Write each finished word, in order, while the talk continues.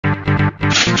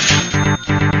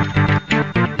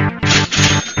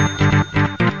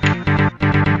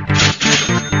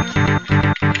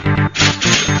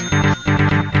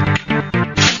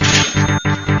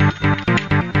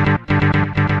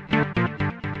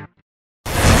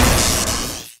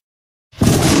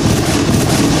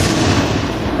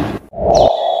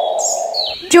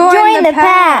Join the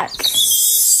pack!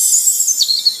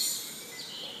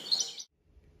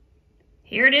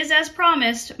 Here it is as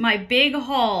promised, my big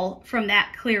haul from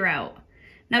that clear out.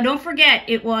 Now don't forget,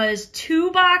 it was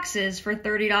 2 boxes for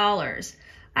 $30.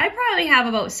 I probably have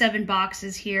about 7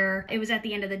 boxes here. It was at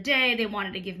the end of the day. They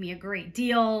wanted to give me a great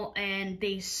deal, and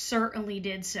they certainly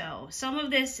did so. Some of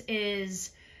this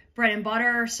is bread and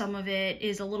butter. Some of it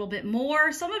is a little bit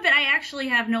more. Some of it I actually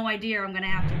have no idea. I'm gonna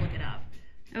have to look it up.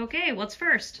 Okay, what's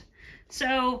first?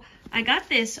 So I got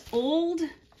this old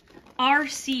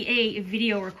RCA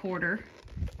video recorder.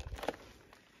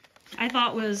 I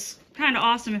thought was kind of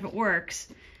awesome if it works.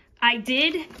 I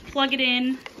did plug it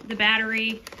in, the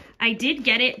battery. I did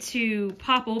get it to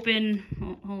pop open.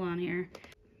 Hold on here.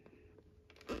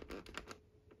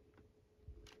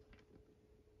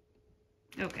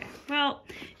 Okay, well,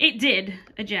 it did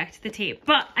eject the tape,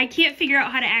 but I can't figure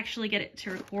out how to actually get it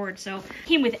to record. So it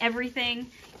came with everything.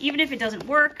 Even if it doesn't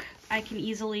work, I can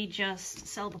easily just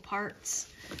sell the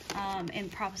parts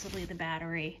and possibly the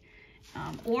battery.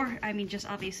 Or, I mean, just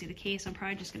obviously the case. I'm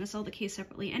probably just going to sell the case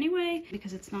separately anyway,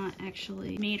 because it's not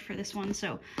actually made for this one.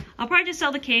 So I'll probably just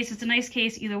sell the case. It's a nice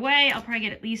case either way. I'll probably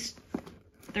get at least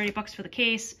 30 bucks for the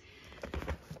case.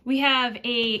 We have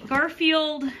a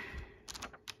Garfield.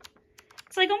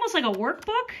 It's like almost like a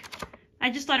workbook. I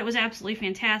just thought it was absolutely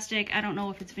fantastic. I don't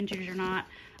know if it's vintage or not.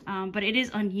 But it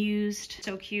is unused.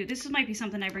 So cute. This might be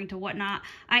something I bring to Whatnot.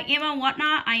 I am on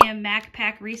Whatnot. I am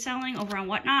MacPack reselling over on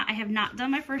Whatnot. I have not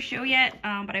done my first show yet,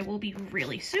 but I will be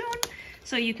really soon.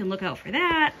 So you can look out for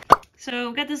that.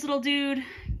 So got this little dude.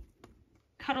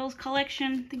 Cuddles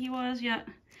Collection, I think he was, yeah.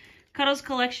 Cuddles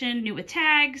Collection, new with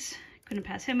tags. Couldn't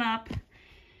pass him up.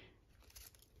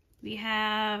 We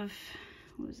have,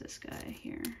 what was this guy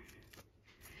here?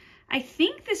 I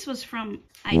think this was from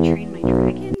I Trained My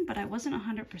Dragon, but I wasn't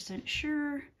 100%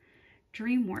 sure.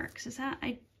 DreamWorks, is that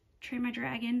I Trained My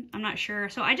Dragon? I'm not sure,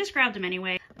 so I just grabbed them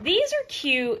anyway. These are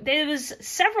cute. There was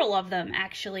several of them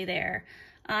actually there,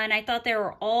 and I thought they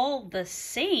were all the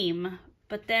same,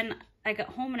 but then I got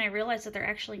home and I realized that they're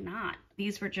actually not.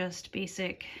 These were just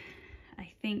basic,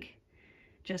 I think,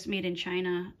 just made in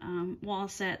China wall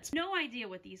sets. No idea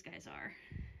what these guys are.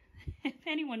 If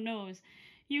anyone knows,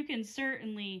 you can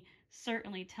certainly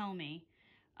tell me.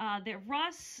 They're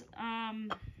Russ,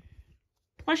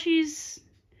 plushies,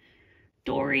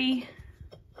 Dory,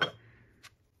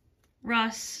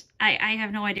 Russ. I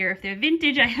have no idea if they're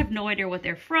vintage. I have no idea what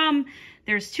they're from.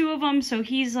 There's 2 of them, so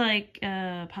he's like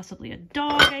possibly a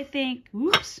dog, I think.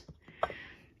 Oops.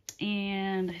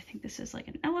 And I think this is like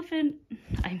an elephant.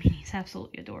 I mean, he's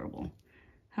absolutely adorable.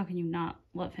 How can you not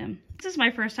love him? This is my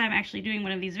first time actually doing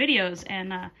one of these videos,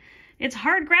 and it's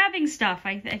hard grabbing stuff.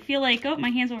 I feel like, oh, my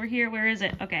hand's over here. Where is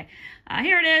it? Okay.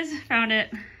 Here it is. Found it.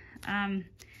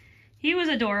 He was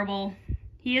adorable.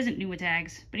 He isn't new with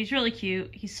tags, but he's really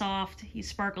cute. He's soft. He's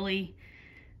sparkly.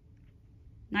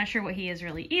 Not sure what he is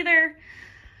really either.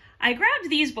 I grabbed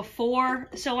these before,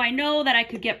 so I know that I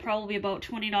could get probably about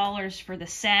 $20 for the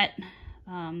set.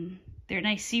 They're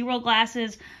nice SeaWorld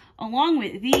glasses. Along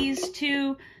with these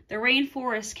 2, the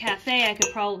Rainforest Cafe, I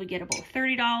could probably get about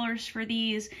 $30 for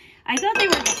these. I thought they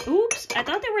were, oops, I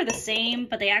thought they were the same,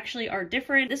 but they actually are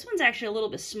different. This one's actually a little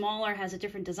bit smaller, has a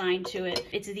different design to it.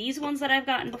 It's these ones that I've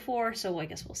gotten before, so I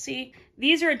guess we'll see.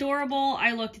 These are adorable.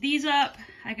 I looked these up.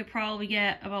 I could probably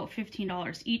get about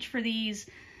 $15 each for these.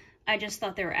 I just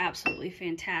thought they were absolutely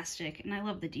fantastic, and I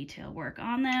love the detail work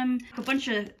on them. A bunch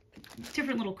of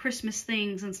different little Christmas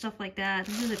things and stuff like that.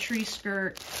 This is a tree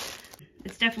skirt.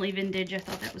 It's definitely vintage. I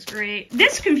thought that was great.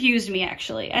 This confused me,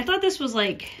 actually. I thought this was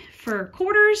like for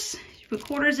quarters. You put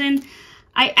quarters in.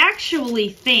 I actually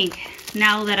think,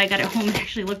 now that I got it home and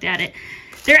actually looked at it,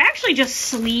 they're actually just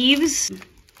sleeves.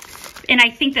 And I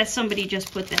think that somebody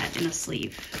just put that in a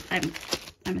sleeve.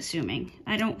 I'm assuming.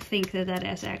 I don't think that that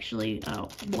is actually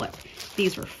what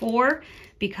these were for,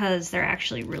 because they're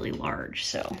actually really large,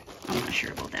 so I'm not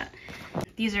sure about that.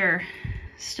 These are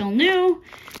still new.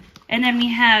 And then we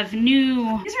have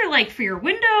new, these are like for your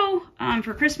window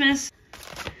for Christmas.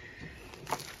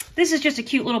 This is just a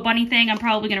cute little bunny thing. I'm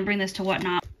probably gonna bring this to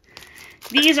Whatnot.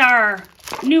 These are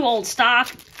new old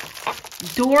stock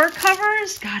door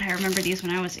covers. God, I remember these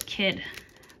when I was a kid.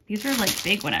 These were like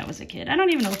big when I was a kid. I don't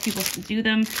even know if people still do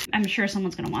them. I'm sure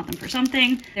someone's gonna want them for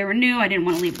something. They were new, I didn't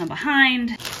want to leave them behind.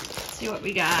 Let's see what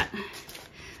we got.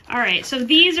 All right, so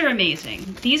these are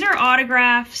amazing. These are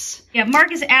autographs. You have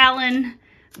Marcus Allen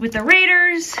with the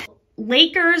Raiders,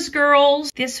 Lakers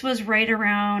girls. This was right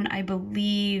around, I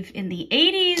believe, in the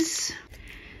 80s.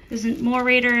 Isn't more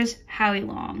Raiders, Howie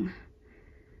Long.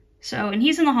 So, and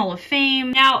he's in the Hall of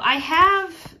Fame. Now, I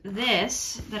have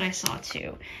this that I saw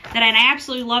too, and I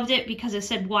absolutely loved it because it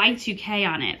said Y2K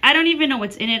on it. I don't even know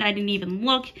what's in it. I didn't even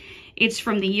look. It's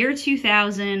from the year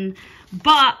 2000,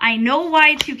 but I know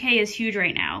Y2K is huge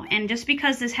right now. And just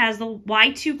because this has the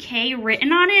Y2K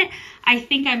written on it, I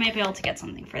think I might be able to get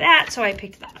something for that. So I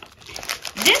picked that up.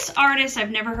 This artist I've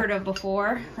never heard of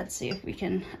before. Let's see if we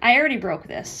can, I already broke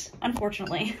this,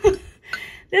 unfortunately.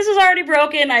 This is already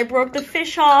broken. I broke the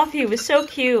fish off. He was so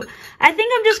cute. I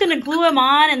think I'm just going to glue him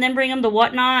on and then bring him to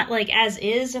Whatnot, like as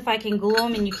is, if I can glue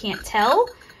him and you can't tell.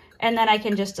 And then I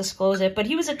can just disclose it. But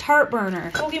he was a tart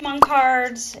burner. Pokemon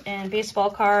cards and baseball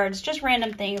cards. Just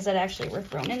random things that actually were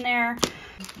thrown in there.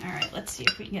 All right, let's see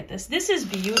if we can get this. This is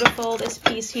beautiful, this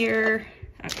piece here.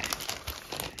 Okay.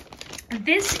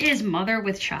 This is Mother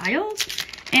with Child.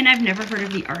 And I've never heard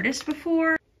of the artist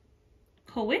before.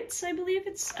 Poets, I believe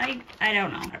it's, I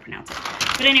don't know how to pronounce it.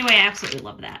 But anyway, I absolutely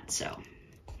love that. So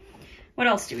what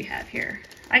else do we have here?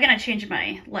 I gotta change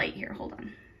my light here, hold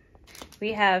on.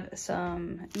 We have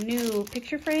some new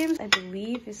picture frames. I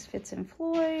believe is Fitz and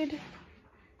Floyd.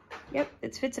 Yep,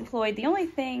 it's Fitz and Floyd. The only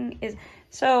thing is,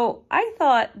 so I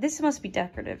thought this must be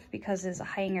decorative because there's a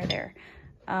hanger there.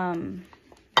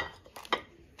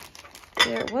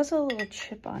 There was a little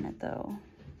chip on it though.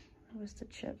 Where was the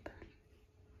chip?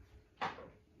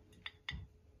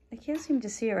 I can't seem to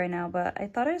see it right now, but I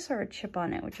thought I saw a chip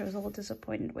on it, which I was a little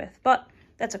disappointed with, but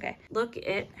that's okay. Look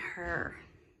at her.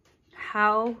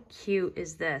 How cute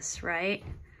is this, right?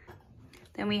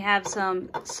 Then we have some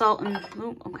salt and,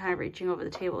 oh, I'm kind of reaching over the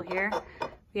table here.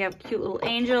 We have cute little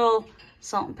angel,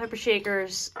 salt and pepper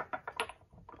shakers.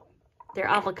 They're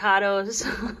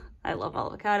avocados. I love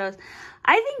avocados.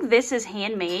 I think this is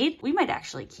handmade. We might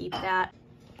actually keep that.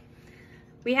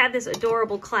 We have this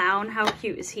adorable clown. How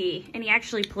cute is he? And he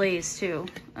actually plays too.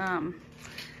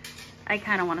 I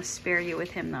kind of want to spare you with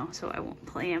him though, so I won't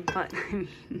play him. But I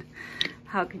mean,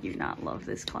 how could you not love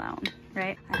this clown,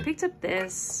 right? I picked up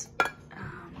this.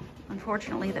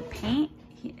 Unfortunately, the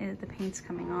paint's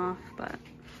coming off, but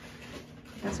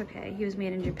that's okay. He was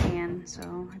made in Japan,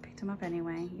 so I picked him up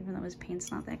anyway, even though his paint's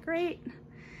not that great.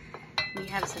 We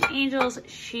have some angels.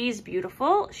 She's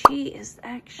beautiful. She is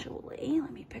actually,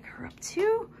 let me pick her up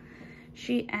too.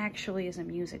 She actually is a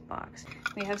music box.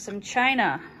 We have some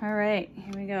china. All right,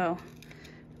 here we go.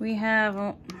 We have,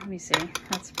 oh, let me see.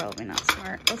 That's probably not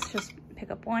smart. Let's just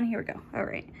pick up one. Here we go. All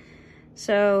right.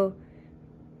 So,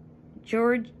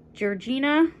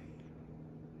 Georgina,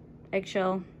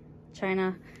 eggshell,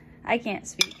 china. I can't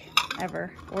speak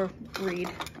ever or read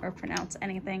or pronounce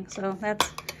anything. So that's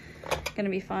gonna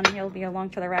be fun. You'll be along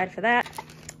for the ride for that.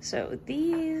 So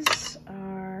these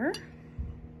are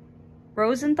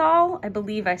Rosenthal. I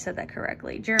believe I said that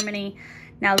correctly. Germany.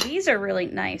 Now these are really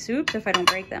nice. Oops, if I don't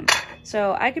break them.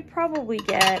 So I could probably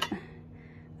get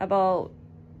about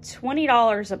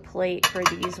 $20 a plate for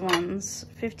these ones,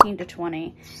 15 to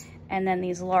 20. And then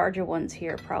these larger ones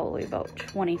here, probably about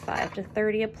 25 to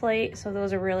 30 a plate. So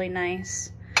those are really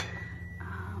nice.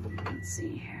 Let's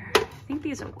see here. I think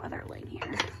these are Weatherling here.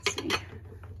 Let's see.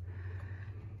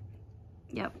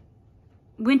 Yep.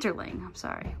 Winterling. I'm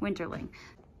sorry. Winterling.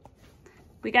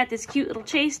 We got this cute little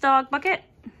chase dog bucket.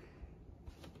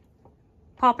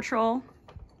 Paw Patrol.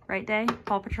 Right, Day?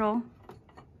 Paw Patrol.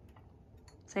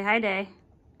 Say hi, Day.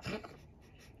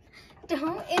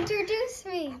 Don't introduce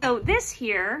me. So this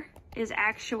here is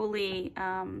actually,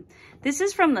 this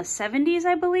is from the 70s,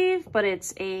 I believe, but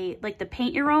it's a, like the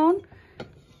paint your own.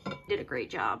 Did a great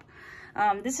job.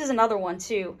 This is another one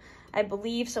too. I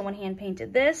believe someone hand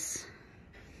painted this.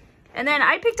 And then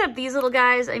I picked up these little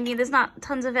guys. I mean, there's not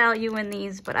tons of value in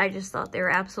these, but I just thought they were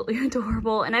absolutely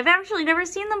adorable. And I've actually never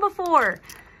seen them before.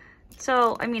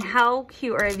 So, I mean, how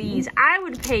cute are these? I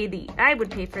would pay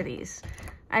for these.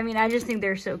 I mean, I just think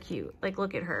they're so cute. Like,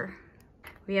 look at her.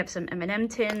 We have some M&M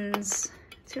tins,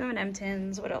 2 M&M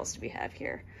tins. What else do we have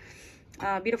here?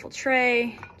 Beautiful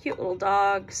tray, cute little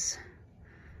dogs.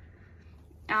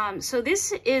 So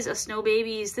this is a Snow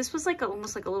Babies. This was like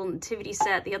almost like a little nativity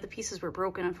set. The other pieces were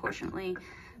broken, unfortunately.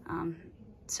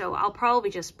 So I'll probably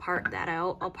just part that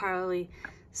out. I'll probably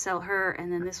sell her,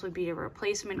 and then this would be a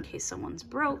replacement in case someone's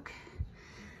broke.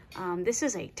 This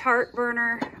is a tart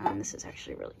burner. This is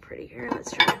actually really pretty. Here,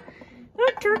 let's try.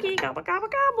 Oh, turkey, gobble, gobble,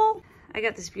 gobble. I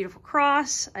got this beautiful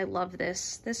cross. I love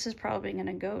this. This is probably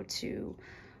gonna go to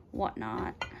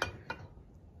Whatnot.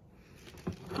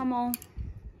 Hummel.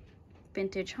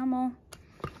 Vintage Hummel.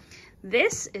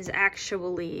 This is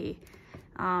actually,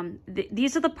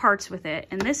 these are the parts with it,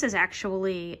 and this is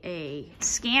actually a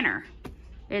scanner.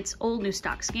 It's old new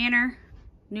stock scanner,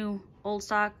 new old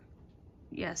stock,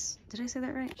 Yes, did I say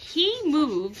that right? He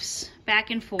moves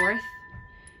back and forth,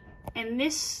 and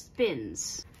this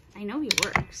spins. I know he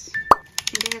works. I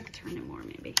think I have to turn it more,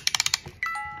 maybe.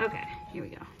 Okay, here we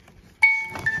go.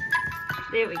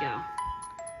 There we go.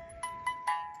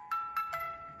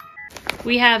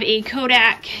 We have a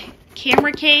Kodak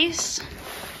camera case.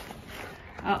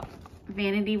 Oh,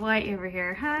 Vanity White over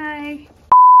here. Hi.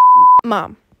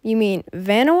 Mom, you mean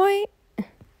Vanna White?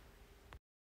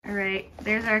 All right,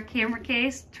 there's our camera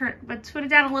case. Let's put it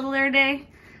down a little there, Day.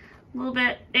 A little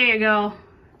bit. There you go.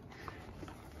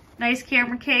 Nice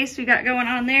camera case we got going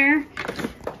on there.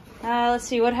 Let's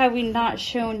see, what have we not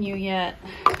shown you yet?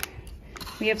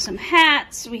 We have some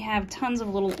hats. We have tons of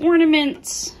little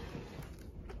ornaments.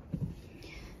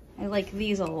 I like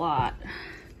these a lot.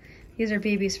 These are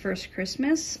baby's first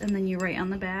Christmas, and then you write on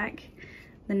the back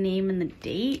the name and the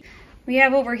date. We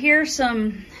have over here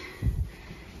some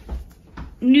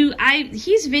new,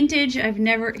 he's vintage. I've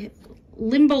never,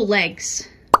 Limbo Legs.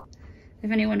 If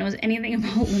anyone knows anything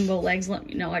about Limbo Legs, let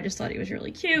me know. I just thought he was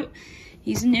really cute.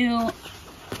 He's new.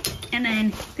 And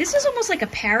then this is almost like a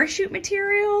parachute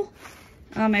material.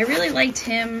 I really liked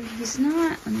him. He's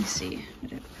not, let me see.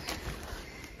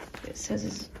 It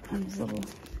says on his little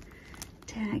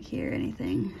tag here,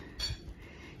 anything.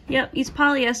 Yep, he's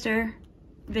polyester,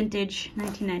 vintage,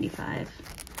 1995.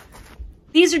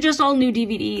 These are just all new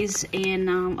DVDs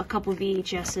and a couple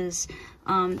VHSs.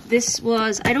 This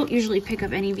was, I don't usually pick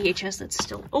up any VHS that's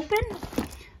still open,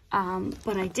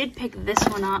 but I did pick this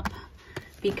one up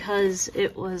because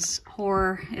it was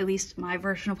horror, at least my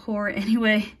version of horror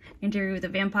anyway, Interview with a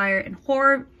Vampire, and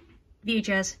horror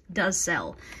VHS does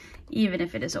sell, even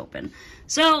if it is open.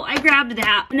 So I grabbed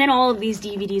that, and then all of these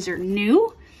DVDs are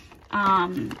new.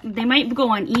 They might go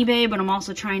on eBay, but I'm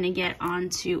also trying to get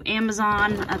onto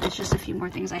Amazon. There's just a few more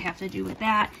things I have to do with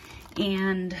that.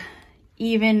 And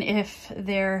even if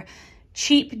they're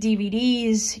cheap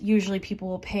DVDs, usually people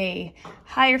will pay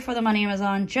higher for them on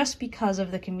Amazon just because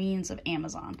of the convenience of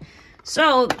Amazon.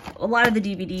 So a lot of the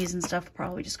DVDs and stuff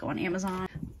probably just go on Amazon.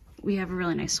 We have a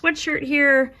really nice sweatshirt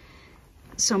here.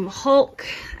 Some Hulk.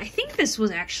 I think this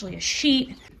was actually a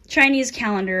sheet. Chinese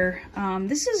calendar.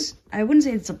 This is, I wouldn't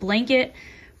say it's a blanket,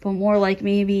 but more like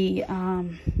maybe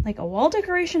like a wall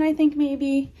decoration, I think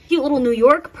maybe. Cute little New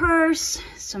York purse.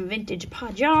 Some vintage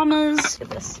pajamas.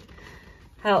 Look at this.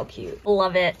 How cute.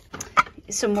 Love it.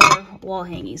 Some more wall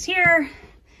hangings here.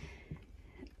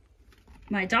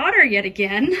 My daughter yet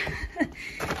again.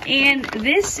 And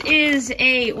this is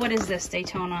a, what is this,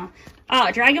 Daytona?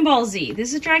 Dragon Ball Z.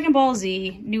 This is Dragon Ball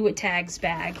Z, new with tags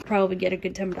bag. Probably get a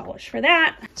good $10 for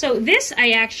that. So this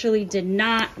I actually did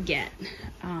not get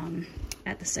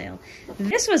at the sale.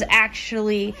 This was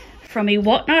actually from a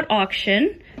Whatnot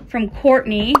auction from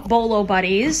Courtney,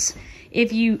 Bolobuddies.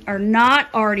 If you are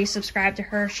not already subscribed to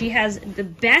her, she has the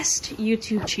best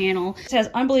YouTube channel. She has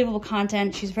unbelievable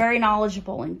content. She's very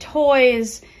knowledgeable in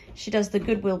toys. She does the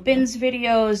Goodwill Bins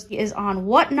videos, she is on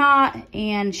Whatnot,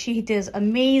 and she does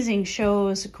amazing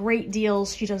shows, great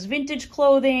deals. She does vintage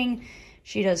clothing,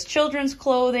 she does children's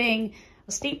clothing,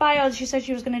 a state bio she said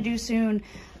she was gonna do soon,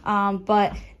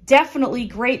 but definitely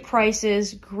great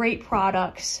prices, great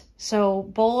products.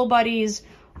 So Bolobuddies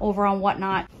over on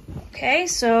Whatnot. Okay,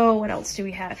 so what else do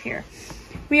we have here?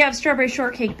 We have strawberry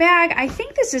shortcake bag. I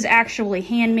think this is actually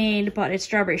handmade, but it's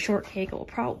strawberry shortcake. It will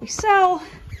probably sell.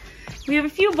 We have a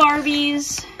few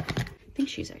Barbies. I think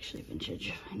she's actually vintage,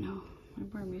 if I know my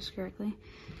Barbies correctly.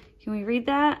 Can we read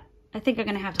that? I think I'm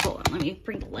gonna have to, hold on, let me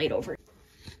bring the light over.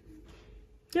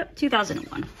 Yep,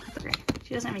 2001. That's great.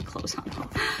 She doesn't have any clothes on though.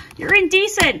 You're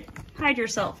indecent. Hide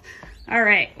yourself. All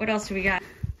right, what else do we got?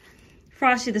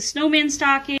 Frosty the Snowman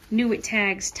stocking, new with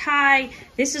tags tie.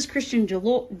 This is Kristen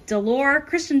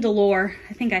Delore.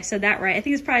 I think I said that right. I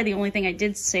think it's probably the only thing I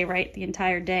did say right the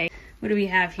entire day. What do we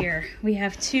have here? We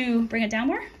have two, bring it down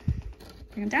more.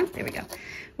 Bring them down, there we go.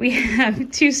 We have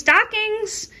two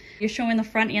stockings. You're showing the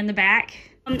front and the back.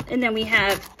 And then we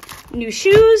have new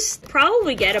shoes.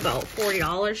 Probably get about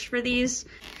 $40 for these.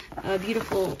 A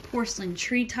beautiful porcelain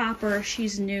tree topper.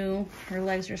 She's new. Her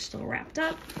legs are still wrapped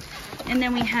up. And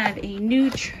then we have a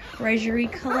new treasury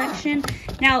collection.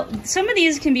 Now, some of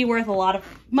these can be worth a lot of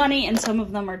money, and some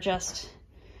of them are just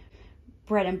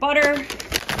bread and butter.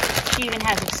 She even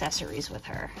has accessories with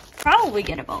her. Probably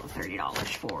get about $30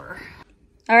 for her.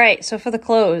 All right, so for the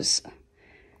clothes,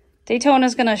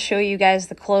 Daytona's gonna show you guys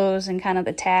the clothes and kind of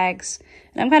the tags.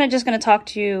 And I'm kind of just gonna talk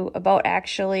to you about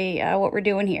actually what we're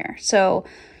doing here. So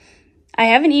I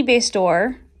have an eBay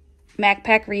store,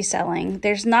 MacPack Reselling.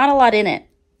 There's not a lot in it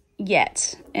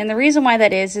yet. And the reason why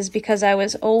that is because I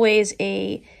was always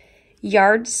a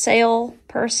yard sale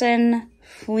person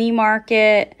flea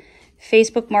market,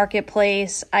 Facebook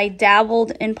Marketplace. I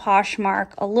dabbled in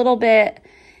Poshmark a little bit,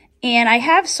 and I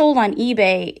have sold on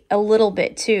eBay a little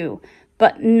bit too,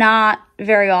 but not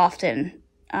very often,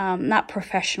 not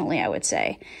professionally, I would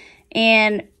say.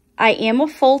 And I am a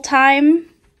full-time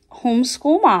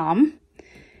homeschool mom,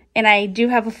 and I do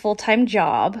have a full-time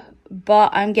job,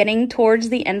 but I'm getting towards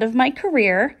the end of my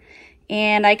career,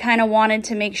 and I kind of wanted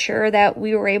to make sure that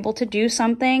we were able to do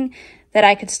something that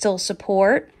I could still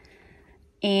support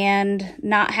and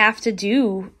not have to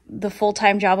do the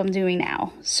full-time job I'm doing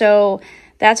now. So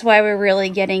that's why we're really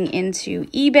getting into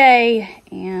eBay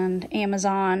and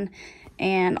Amazon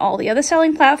and all the other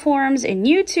selling platforms and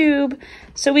YouTube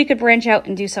so we could branch out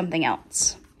and do something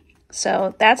else.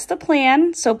 So that's the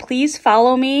plan. So please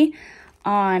follow me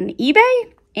on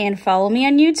eBay and follow me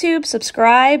on YouTube,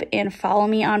 subscribe, and follow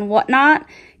me on Whatnot,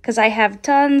 because I have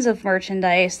tons of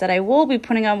merchandise that I will be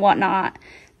putting on Whatnot.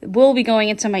 It will be going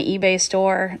into my eBay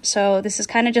store. So this is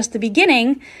kind of just the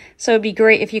beginning. So it'd be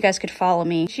great if you guys could follow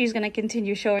me. She's going to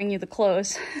continue showing you the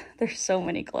clothes. There's so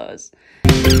many clothes.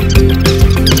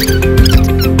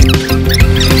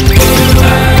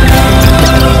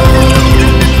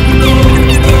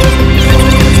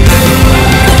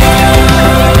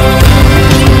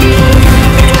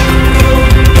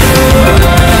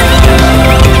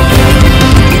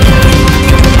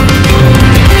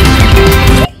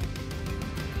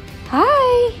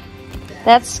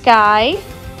 That's Sky.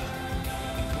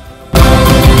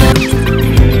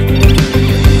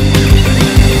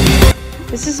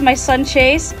 This is my son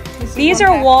Chase. These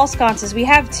are wall sconces. We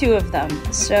have 2 of them.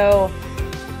 So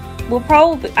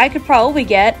I could probably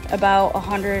get about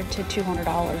 $100 to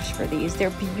 $200 for these.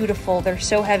 They're beautiful. They're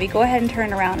so heavy. Go ahead and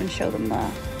turn around and show them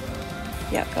the...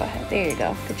 Yeah, go ahead. There you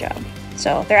go. Good job.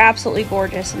 So they're absolutely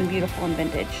gorgeous and beautiful and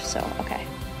vintage. So, okay.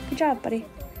 Good job, buddy.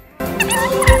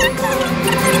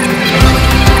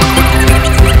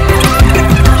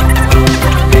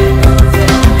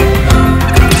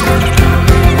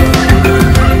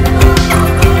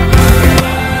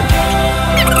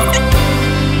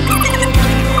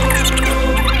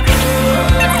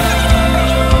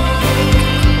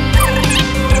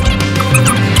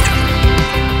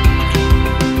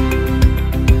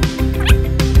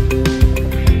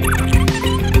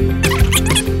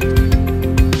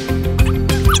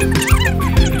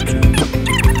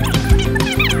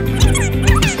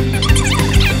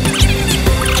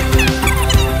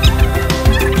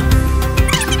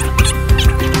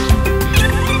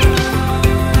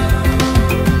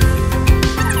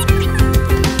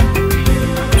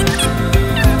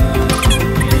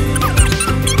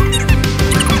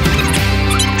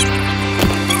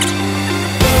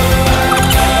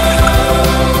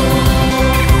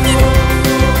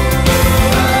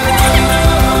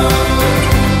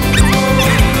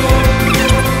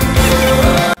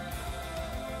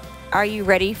 Are you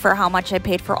ready for how much I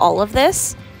paid for all of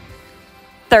this?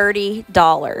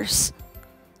 $30.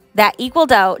 That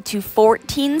equaled out to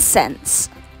 14 cents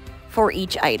for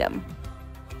each item.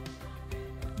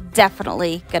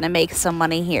 Definitely gonna make some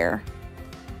money here.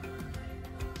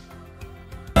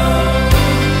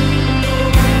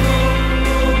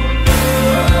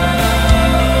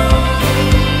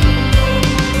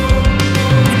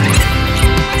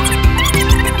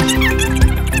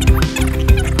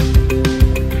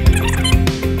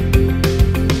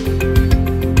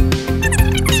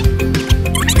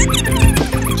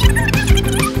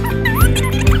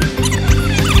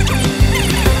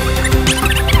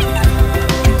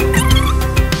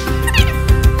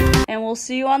 We'll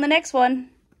see you on the next one.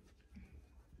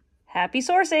 Happy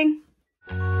sourcing!